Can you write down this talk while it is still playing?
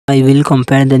I will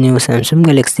compare the new Samsung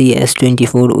Galaxy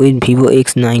S24 with Vivo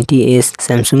X90s.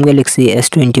 Samsung Galaxy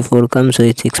S24 comes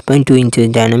with 6.2 inches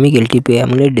dynamic LTP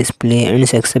AMOLED display and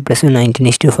success ratio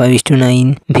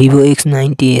 19:5:9. Vivo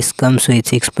X90s comes with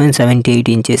 6.78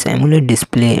 inches AMOLED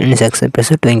display and success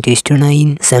ratio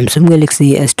 20:9. Samsung Galaxy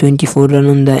S24 run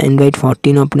on the Android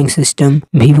 14 operating system.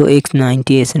 Vivo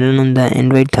X90s run on the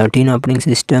Android 13 operating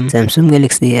system. Samsung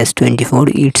Galaxy S24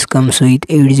 it comes with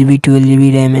 8GB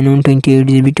 12GB RAM and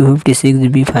 128GB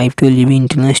 256GB 512GB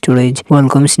internal storage.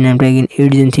 Qualcomm Snapdragon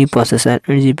 8 Gen 3 processor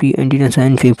and GPU Adreno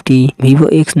 750. Vivo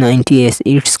X90s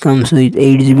it comes with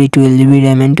 8GB 12GB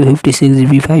RAM and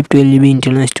 256GB 512GB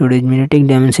internal storage. MediaTek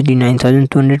Dimensity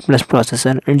 9200 plus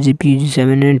processor and GPU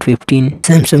G715.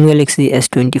 Samsung Galaxy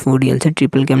S24 real set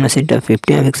triple camera setup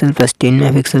 50MP plus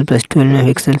 10MP plus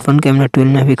 12MP front camera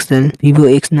 12MP. Vivo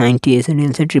X90s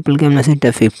real set triple camera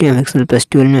setup 50MP plus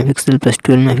 12MP plus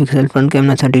 12MP front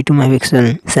camera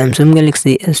 32MP. Samsung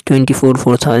Galaxy S24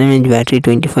 4000mAh battery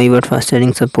 25W fast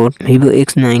charging support. Vivo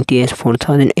X90s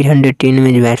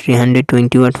 4810mAh battery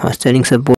 120W fast charging support.